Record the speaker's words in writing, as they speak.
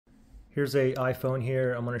Here's a iPhone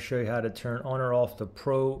here. I'm going to show you how to turn on or off the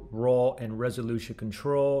ProRAW and resolution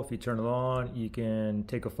control. If you turn it on, you can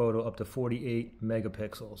take a photo up to 48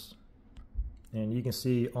 megapixels. And you can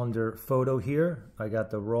see under photo here, I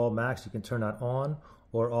got the RAW max. You can turn that on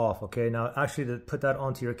or off. Okay, now actually to put that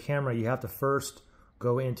onto your camera, you have to first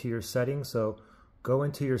go into your settings. So go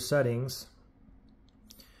into your settings,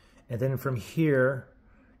 and then from here,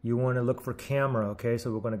 you want to look for camera. Okay,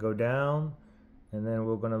 so we're going to go down, and then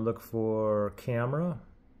we're going to look for camera.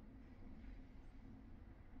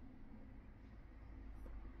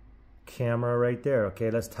 Camera right there.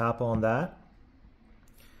 Okay, let's tap on that.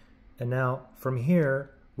 And now from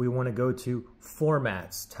here, we want to go to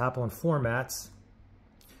formats. Tap on formats,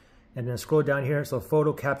 and then scroll down here. So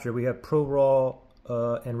photo capture, we have ProRAW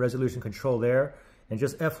and resolution control there. And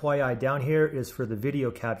just FYI, down here is for the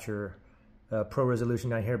video capture, pro resolution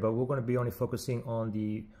down here, but we're going to be only focusing on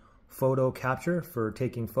the photo capture for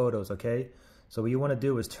taking photos. Okay, so what you want to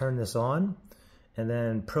do is turn this on, and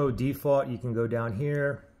then pro default, you can go down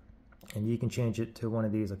here and you can change it to one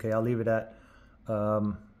of these. Okay, I'll leave it at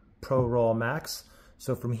ProRAW max.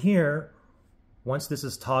 So from here, once this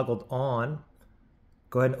is toggled on,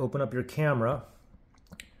 go ahead and open up your camera.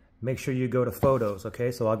 Make sure you go to photos.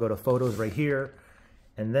 Okay, so I'll go to photos right here,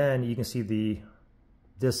 and then you can see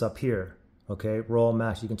this up here. Okay, RAW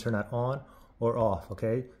max, you can turn that on or off.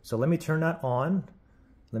 Okay, so let me turn that on.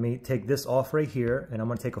 Let me take this off right here, and I'm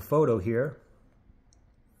going to take a photo here.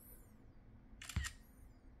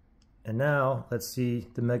 And now let's see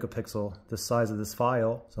the megapixel, the size of this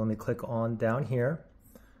file. So let me click on down here.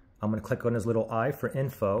 I'm going to click on this little I for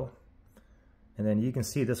info, and then you can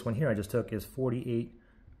see this one here I just took is 48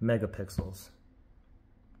 megapixels.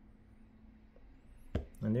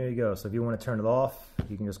 And there you go. So if you want to turn it off,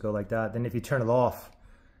 you can just go like that. Then if you turn it off,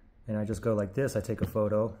 and I just go like this, I take a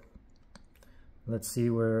photo. Let's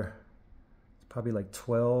see where it's probably like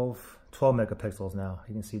 12 megapixels now.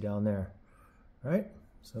 You can see down there. All right,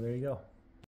 so there you go.